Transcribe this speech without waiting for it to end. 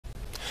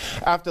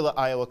After the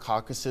Iowa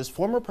caucuses,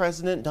 former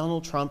President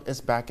Donald Trump is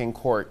back in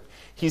court.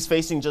 He's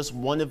facing just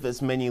one of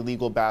his many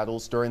legal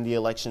battles during the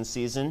election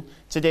season.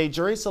 Today,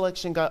 jury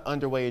selection got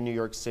underway in New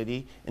York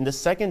City in the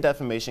second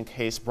defamation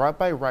case brought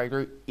by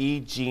writer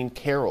E. Jean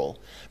Carroll.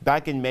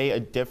 Back in May,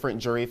 a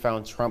different jury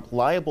found Trump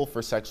liable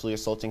for sexually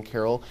assaulting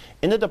Carroll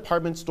in a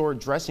department store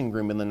dressing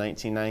room in the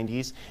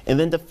 1990s and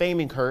then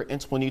defaming her in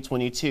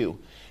 2022.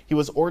 He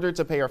was ordered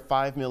to pay her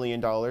 $5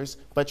 million,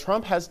 but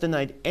Trump has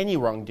denied any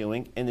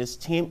wrongdoing and his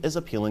team is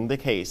appealing the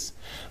case.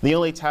 The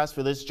only task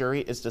for this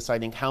jury is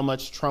deciding how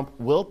much Trump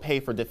will pay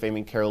for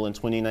defaming Carroll in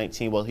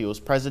 2019 while he was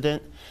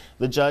president.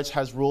 The judge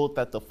has ruled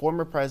that the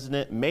former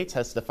president may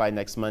testify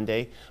next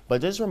Monday,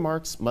 but his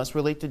remarks must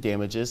relate to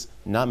damages,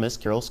 not Ms.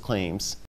 Carroll's claims.